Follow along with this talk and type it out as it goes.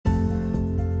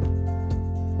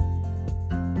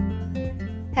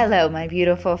Hello, my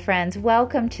beautiful friends.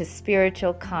 Welcome to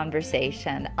Spiritual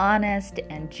Conversation, honest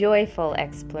and joyful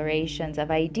explorations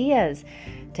of ideas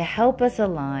to help us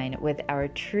align with our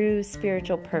true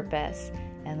spiritual purpose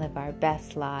and live our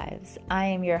best lives. I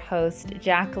am your host,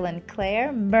 Jacqueline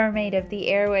Claire, Mermaid of the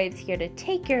Airwaves, here to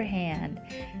take your hand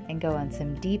and go on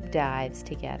some deep dives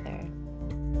together.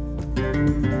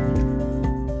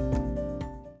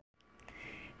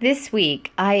 This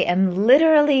week, I am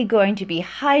literally going to be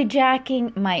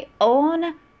hijacking my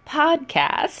own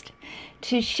podcast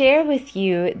to share with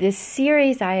you this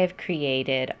series I have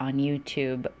created on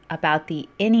YouTube about the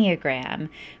Enneagram,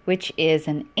 which is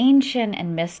an ancient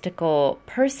and mystical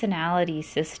personality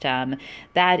system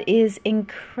that is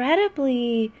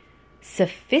incredibly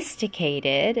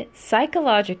sophisticated,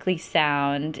 psychologically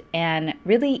sound, and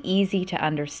really easy to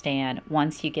understand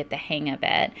once you get the hang of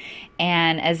it.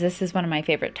 And as this is one of my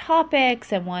favorite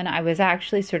topics and one I was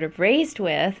actually sort of raised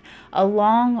with,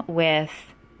 along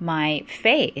with my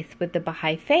faith, with the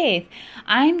Baha'i faith,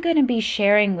 I'm going to be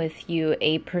sharing with you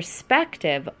a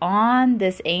perspective on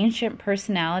this ancient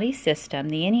personality system,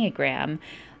 the Enneagram,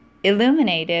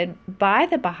 illuminated by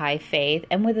the Baha'i faith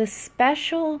and with a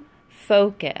special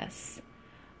focus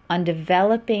on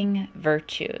developing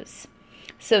virtues.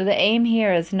 So the aim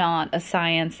here is not a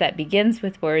science that begins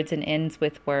with words and ends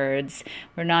with words.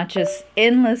 We're not just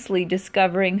endlessly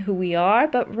discovering who we are,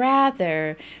 but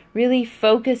rather really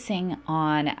focusing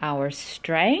on our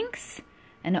strengths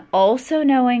and also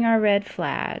knowing our red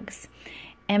flags.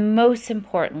 And most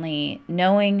importantly,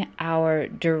 knowing our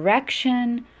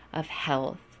direction of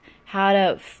health. How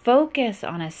to focus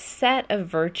on a set of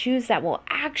virtues that will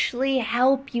actually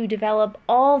help you develop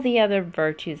all the other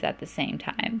virtues at the same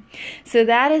time. So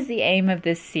that is the aim of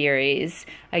this series.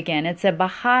 Again, it's a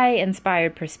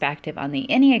Baha'i-inspired perspective on the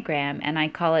Enneagram, and I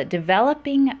call it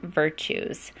Developing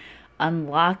Virtues,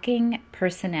 Unlocking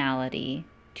Personality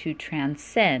to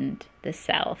Transcend the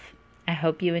Self. I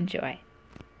hope you enjoy.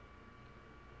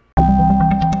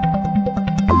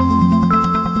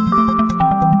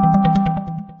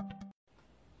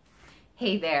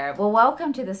 Hey there. Well,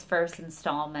 welcome to this first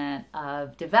installment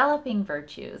of Developing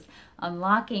Virtues,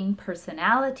 Unlocking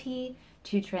Personality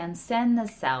to Transcend the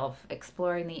Self,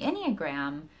 exploring the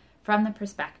Enneagram from the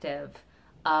perspective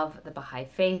of the Baha'i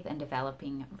faith and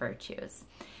developing virtues.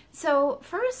 So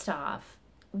first off,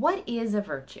 what is a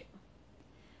virtue?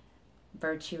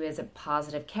 Virtue is a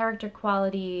positive character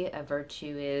quality. A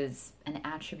virtue is an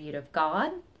attribute of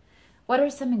God. What are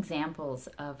some examples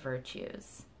of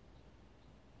virtues?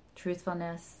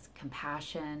 Truthfulness,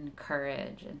 compassion,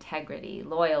 courage, integrity,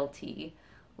 loyalty,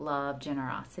 love,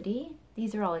 generosity.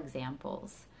 These are all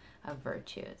examples of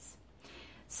virtues.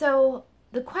 So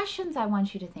the questions I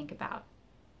want you to think about.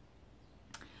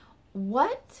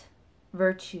 What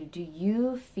virtue do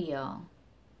you feel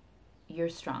you're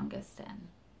strongest in?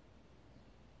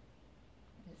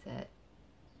 Is it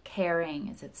caring?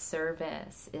 Is it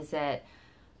service? Is it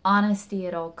honesty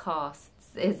at all costs?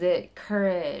 Is it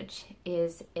courage?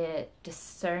 Is it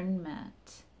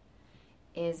discernment?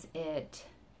 Is it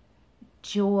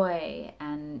joy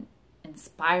and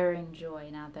inspiring joy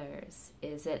in others?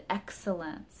 Is it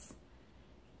excellence?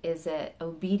 Is it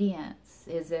obedience?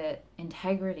 Is it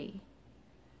integrity?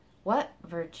 What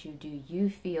virtue do you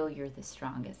feel you're the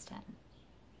strongest in?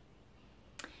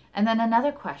 And then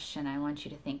another question I want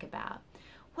you to think about.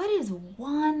 What is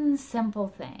one simple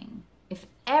thing? If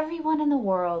everyone in the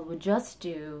world would just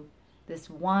do this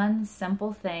one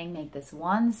simple thing, make this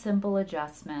one simple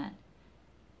adjustment,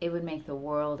 it would make the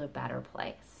world a better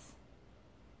place.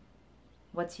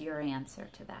 What's your answer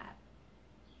to that?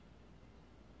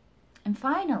 And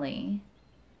finally,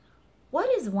 what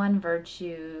is one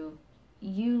virtue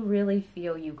you really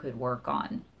feel you could work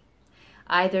on?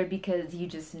 Either because you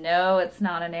just know it's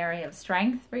not an area of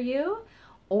strength for you,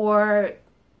 or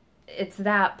it's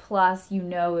that plus you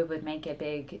know it would make a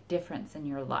big difference in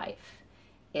your life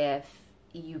if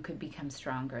you could become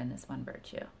stronger in this one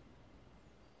virtue.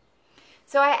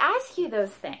 So I ask you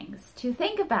those things to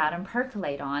think about and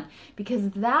percolate on,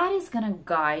 because that is going to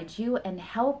guide you and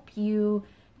help you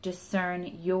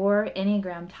discern your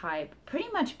Enneagram type pretty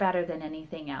much better than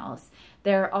anything else.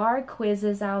 There are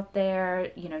quizzes out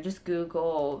there, just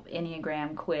Google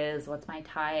Enneagram quiz, what's my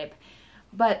type?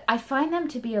 But I find them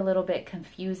to be a little bit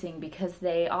confusing because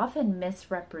they often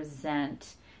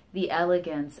misrepresent the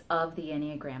elegance of the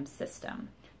Enneagram system.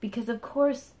 Because of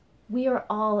course, we are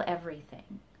all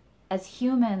everything. As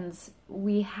humans,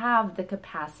 we have the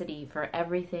capacity for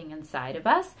everything inside of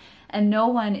us, and no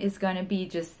one is going to be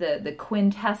just the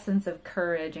quintessence of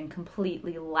courage and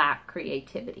completely lack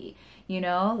creativity.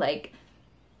 Like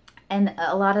And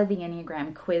a lot of the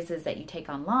Enneagram quizzes that you take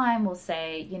online will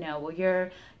say, well,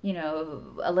 you're,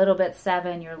 a little bit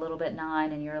 7, you're a little bit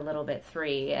 9, and you're a little bit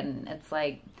 3. And it's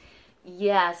like,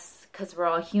 yes, because we're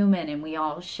all human and we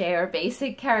all share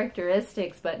basic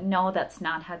characteristics, but no, that's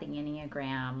not how the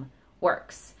Enneagram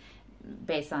works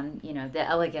based on, the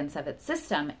elegance of its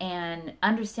system. And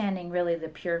understanding really the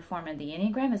pure form of the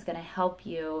Enneagram is going to help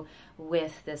you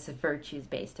with this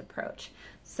virtues-based approach.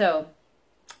 So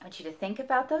I want you to think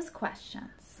about those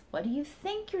questions. What do you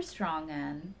think you're strong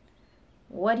in?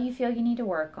 What do you feel you need to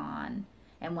work on?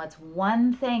 And what's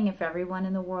one thing, if everyone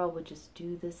in the world would just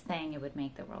do this thing, it would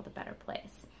make the world a better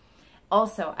place.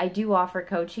 Also, I do offer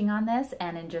coaching on this,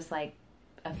 and in just like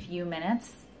a few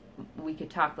minutes, we could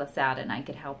talk this out and I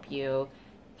could help you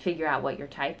figure out what your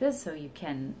type is so you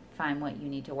can find what you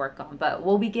need to work on. But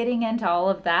we'll be getting into all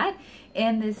of that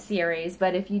in this series.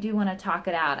 But if you do want to talk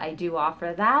it out, I do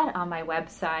offer that on my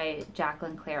website,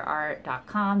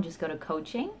 JacquelineClaireArt.com. Just go to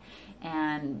coaching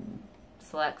and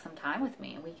select some time with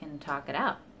me and we can talk it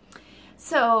out.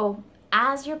 So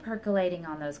as you're percolating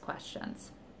on those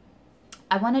questions,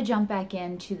 I want to jump back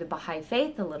into the Baha'i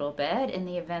faith a little bit in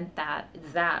the event that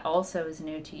that also is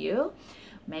new to you.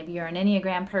 Maybe you're an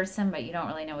Enneagram person, but you don't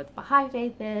really know what the Baha'i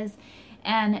faith is.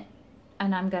 And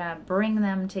I'm going to bring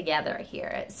them together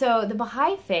here. So the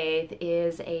Baha'i faith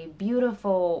is a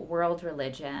beautiful world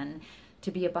religion.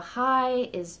 To be a Baha'i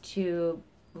is to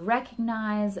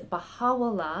recognize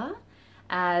Baha'u'llah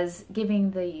as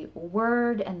giving the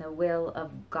word and the will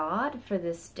of God for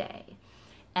this day.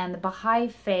 And the Baha'i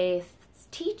faith's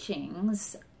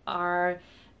teachings are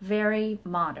very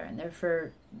modern. They're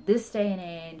for this day and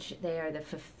age. They are the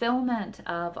fulfillment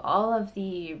of all of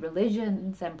the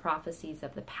religions and prophecies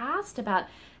of the past about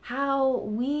how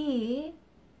we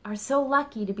are so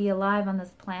lucky to be alive on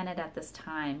this planet at this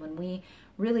time, when we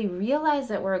really realize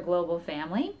that we're a global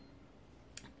family.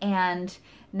 And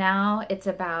now it's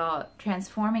about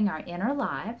transforming our inner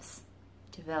lives,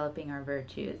 developing our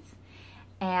virtues,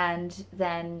 and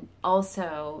then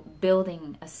also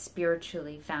building a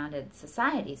spiritually founded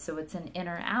society. So it's an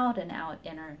inner out and out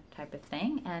inner type of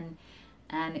thing,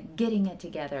 and getting it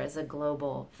together as a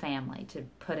global family, to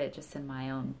put it just in my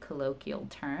own colloquial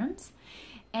terms.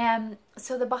 And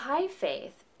so the Baha'i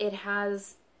faith, it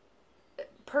has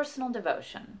personal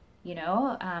devotion,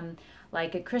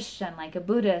 like a Christian, like a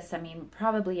Buddhist. I mean,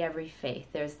 probably every faith,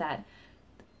 there's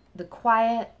the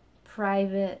quiet,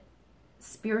 private,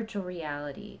 spiritual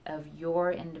reality of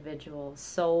your individual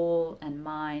soul and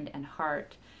mind and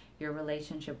heart, your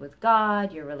relationship with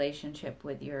God, your relationship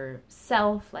with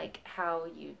yourself, like how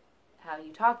you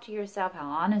talk to yourself, how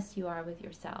honest you are with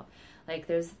yourself. Like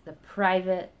there's the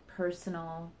private,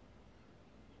 personal,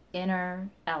 inner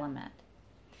element.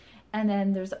 And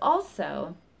then there's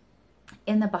also,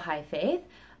 in the Baha'i faith,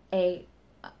 a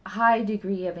high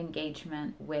degree of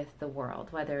engagement with the world,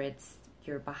 whether it's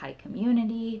your Baha'i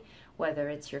community, whether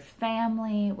it's your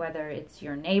family, whether it's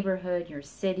your neighborhood, your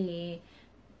city,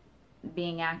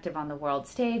 being active on the world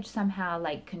stage somehow,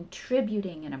 like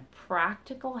contributing in a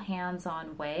practical,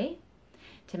 hands-on way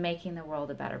to making the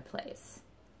world a better place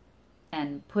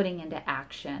and putting into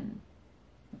action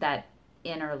that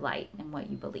inner light in what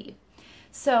you believe.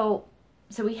 So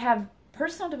we have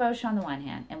personal devotion on the one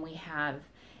hand, and we have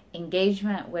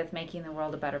engagement with making the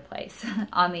world a better place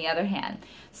on the other hand.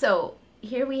 So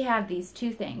here we have these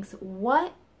two things.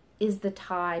 What is the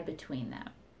tie between them?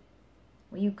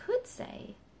 Well, you could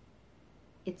say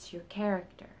it's your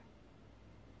character.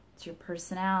 It's your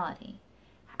personality.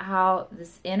 How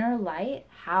this inner light,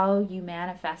 how you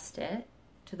manifest it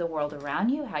to the world around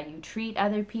you, how you treat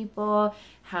other people,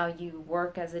 how you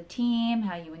work as a team,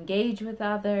 how you engage with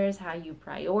others, how you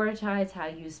prioritize, how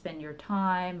you spend your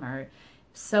time, or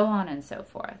so on and so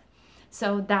forth.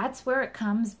 So that's where it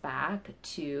comes back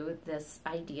to this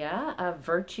idea of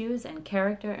virtues and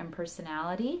character and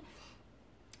personality,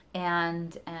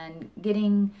 and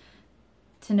getting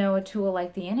to know a tool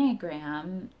like the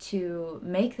Enneagram to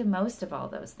make the most of all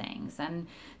those things, and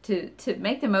to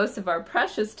make the most of our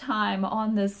precious time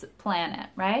on this planet,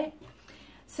 right?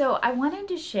 So I wanted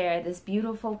to share this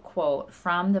beautiful quote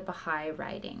from the Baha'i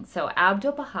writing. So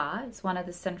Abdu'l-Baha is one of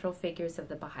the central figures of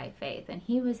the Baha'i faith, and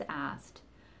he was asked,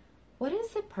 what is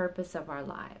the purpose of our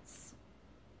lives?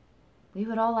 We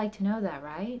would all like to know that,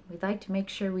 right? We'd like to make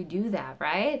sure we do that,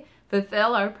 right?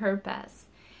 Fulfill our purpose.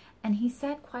 And he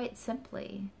said quite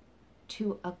simply,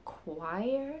 to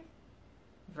acquire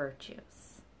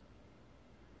virtues.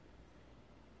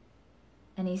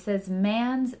 And he says,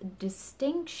 man's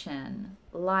distinction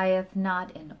lieth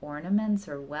not in ornaments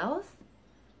or wealth,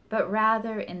 but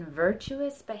rather in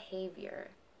virtuous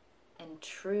behavior and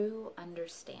true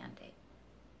understanding.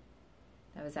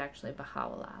 That was actually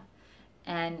Baha'u'llah.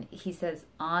 And he says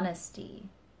honesty,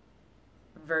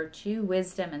 virtue,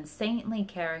 wisdom, and saintly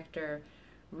character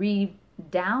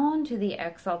redound to the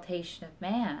exaltation of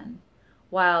man,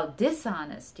 while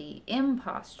dishonesty,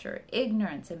 imposture,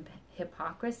 ignorance, and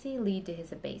hypocrisy lead to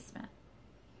his abasement.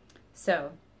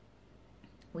 So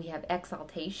we have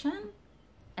exaltation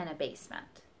and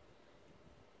abasement.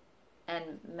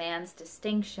 And man's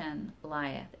distinction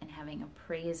lieth in having a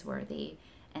praiseworthy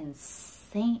and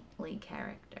saintly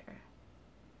character.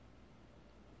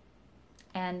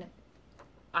 And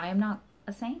I am not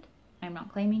a saint. I'm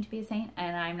not claiming to be a saint,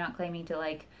 and I'm not claiming to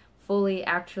like fully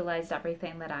actualize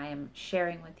everything that I am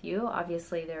sharing with you.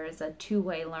 Obviously, there is a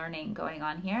two-way learning going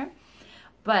on here.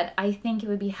 But I think it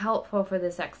would be helpful for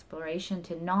this exploration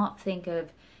to not think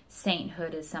of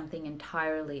sainthood as something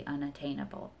entirely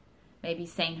unattainable. Maybe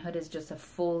sainthood is just a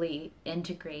fully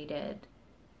integrated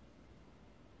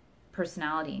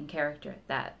personality and character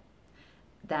that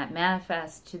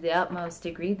manifests to the utmost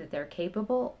degree that they're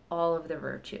capable all of the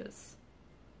virtues.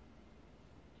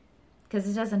 Because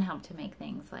it doesn't help to make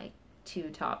things like too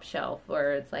top shelf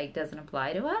where it's like doesn't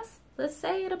apply to us. Let's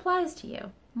say it applies to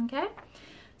you. Okay?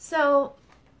 So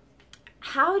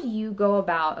how do you go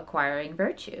about acquiring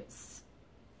virtues?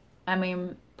 I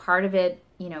mean, part of it,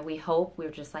 you know, we hope we're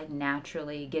just like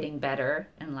naturally getting better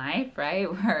in life, right?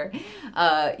 Where,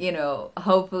 you know,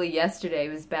 hopefully yesterday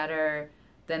was better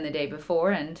than the day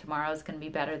before and tomorrow's going to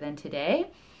be better than today.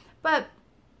 But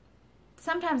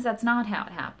sometimes that's not how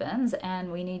it happens,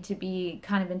 and we need to be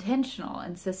kind of intentional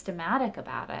and systematic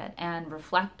about it and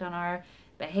reflect on our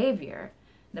behavior.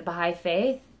 The Baha'i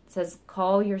faith says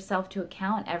call yourself to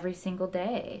account every single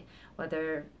day,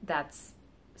 whether that's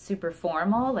super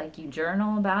formal, like you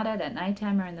journal about it at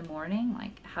nighttime or in the morning,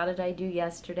 like how did I do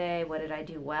yesterday, what did I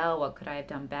do well, what could I have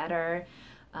done better,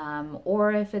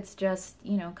 or if it's just,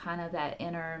 you know, kind of that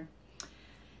inner,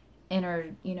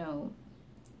 you know,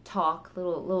 talk,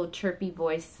 little chirpy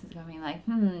voice going like,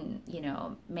 you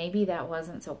know, maybe that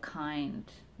wasn't so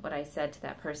kind what I said to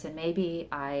that person. Maybe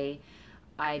I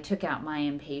took out my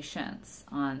impatience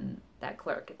on that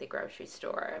clerk at the grocery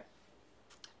store,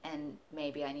 and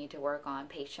maybe I need to work on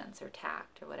patience or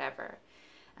tact or whatever.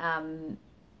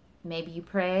 Maybe you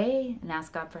pray and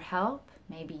ask God for help.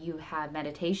 Maybe you have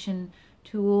meditation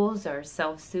tools or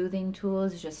self-soothing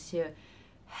tools just to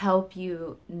help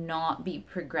you not be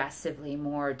progressively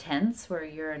more tense where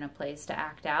you're in a place to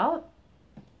act out.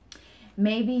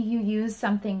 Maybe you use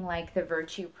something like the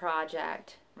Virtue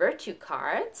Project Virtue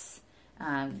Cards.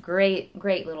 Great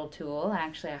little tool.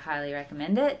 Actually, I highly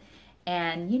recommend it.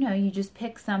 And, you know, you just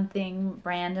pick something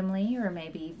randomly, or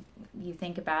maybe you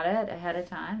think about it ahead of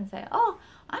time and say, oh,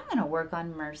 I'm going to work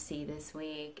on mercy this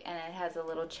week. And it has a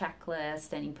little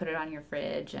checklist, and you put it on your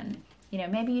fridge, and, you know,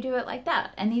 maybe you do it like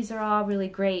that. And these are all really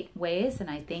great ways, and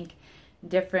I think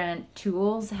different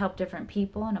tools help different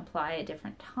people and apply at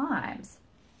different times.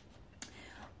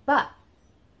 But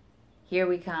here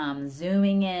we come,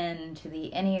 zooming in to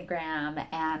the Enneagram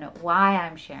and why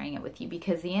I'm sharing it with you,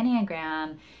 because the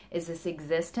Enneagram is this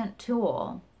existent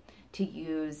tool to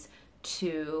use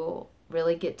to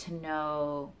really get to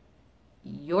know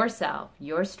yourself,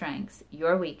 your strengths,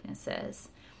 your weaknesses,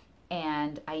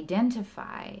 and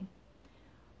identify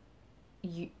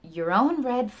your own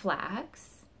red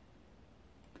flags,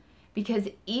 because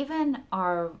even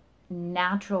our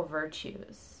natural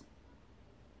virtues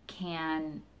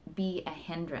can be a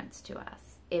hindrance to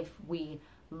us if we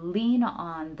lean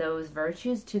on those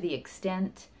virtues to the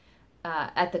extent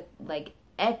at the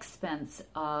expense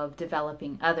of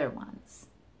developing other ones,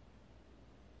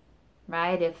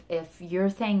 right? If your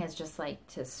thing is just like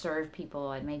to serve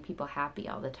people and make people happy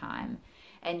all the time,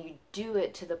 and you do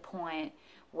it to the point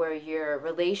where your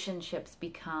relationships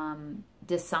become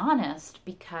dishonest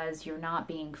because you're not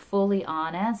being fully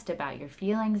honest about your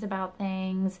feelings about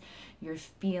things, you're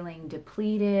feeling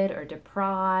depleted or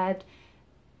deprived,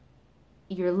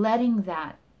 you're letting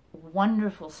that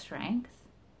wonderful strength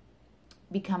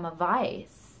become a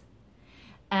vice.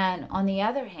 And on the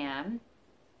other hand,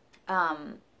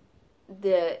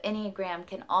 the Enneagram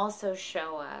can also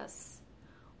show us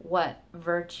what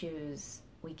virtues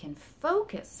we can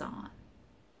focus on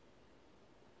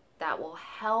that will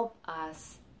help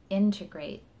us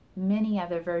integrate many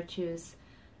other virtues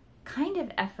kind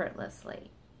of effortlessly.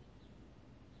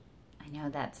 I know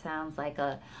that sounds like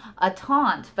a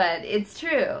taunt, but it's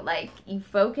true. Like, you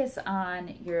focus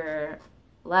on your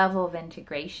level of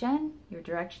integration, your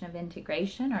direction of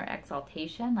integration or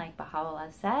exaltation, like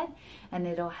Baha'u'llah said, and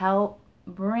it'll help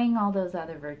bring all those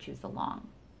other virtues along.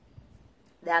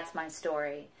 That's my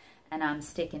story. and I'm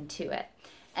sticking to it.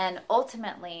 And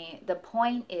ultimately, the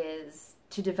point is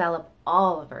to develop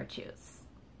all virtues,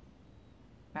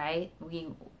 right?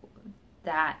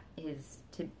 That is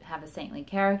to have a saintly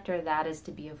character. That is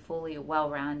to be a fully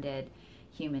well-rounded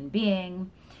human being.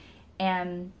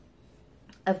 And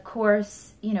of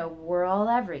course, we're all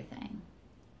everything.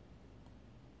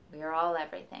 We are all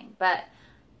everything. But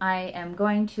I am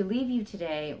going to leave you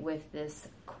today with this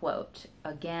quote,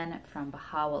 again from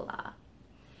Baha'u'llah.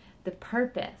 The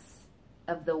purpose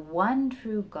of the one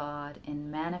true God in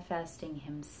manifesting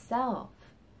himself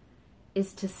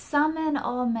is to summon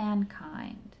all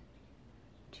mankind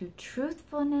to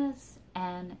truthfulness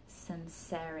and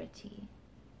sincerity,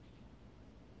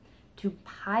 to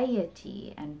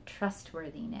piety and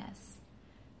trustworthiness,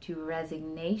 to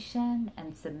resignation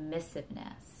and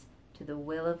submissiveness to the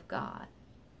will of God,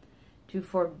 to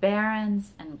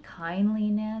forbearance and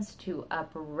kindliness, to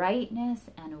uprightness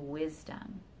and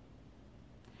wisdom.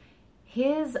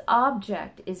 His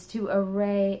object is to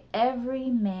array every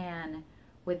man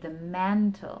with the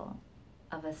mantle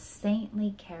of a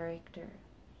saintly character,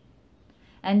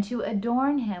 and to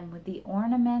adorn him with the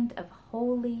ornament of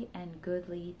holy and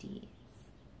goodly deeds.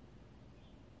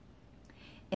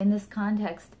 In this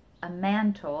context, a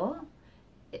mantle,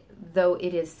 though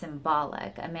it is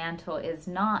symbolic, a mantle is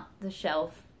not the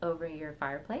shelf over your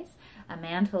fireplace. A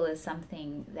mantle is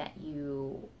something that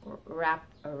you wrap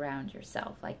around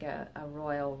yourself, like a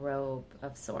royal robe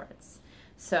of sorts.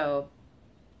 So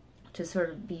to sort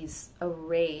of be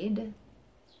arrayed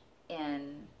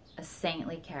in a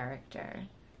saintly character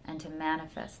and to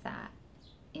manifest that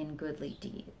in goodly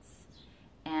deeds.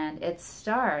 And it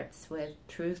starts with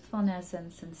truthfulness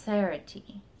and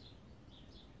sincerity.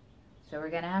 So we're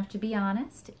going to have to be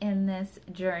honest in this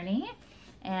journey,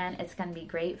 and it's going to be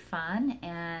great fun.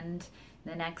 And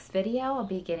the next video, I'll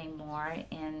be getting more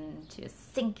into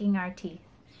sinking our teeth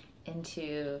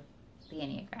into the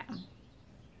Enneagram.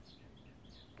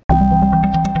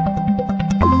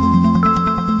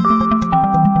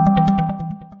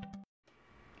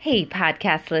 Hey,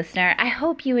 podcast listener, I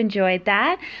hope you enjoyed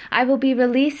that. I will be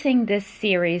releasing this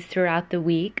series throughout the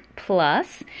week.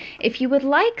 Plus, if you would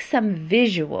like some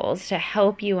visuals to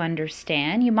help you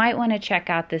understand, you might want to check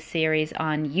out this series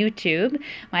on YouTube.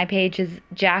 My page is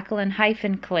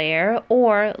Jacqueline-Claire,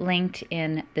 or linked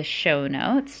in the show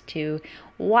notes to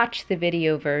watch the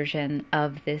video version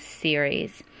of this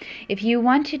series. If you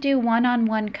want to do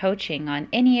one-on-one coaching on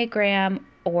Enneagram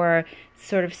or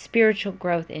sort of spiritual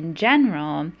growth in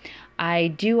general, I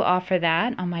do offer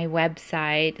that on my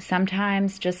website.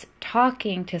 Sometimes just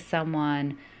talking to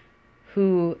someone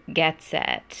who gets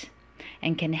it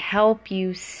and can help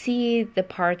you see the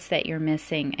parts that you're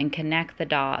missing and connect the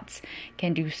dots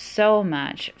can do so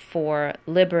much for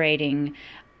liberating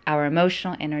our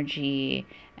emotional energy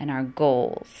and our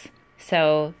goals.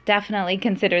 So definitely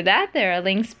consider that. There are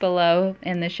links below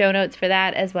in the show notes for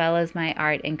that, as well as my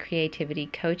art and creativity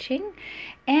coaching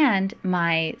and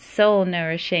my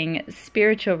soul-nourishing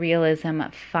spiritual realism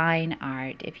fine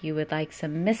art, if you would like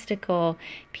some mystical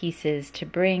pieces to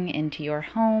bring into your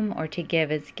home or to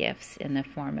give as gifts in the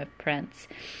form of prints.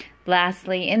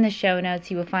 Lastly, in the show notes,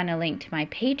 you will find a link to my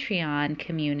Patreon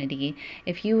community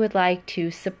if you would like to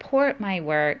support my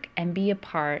work and be a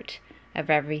part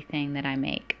of everything that I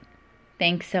make.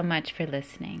 Thanks so much for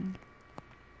listening.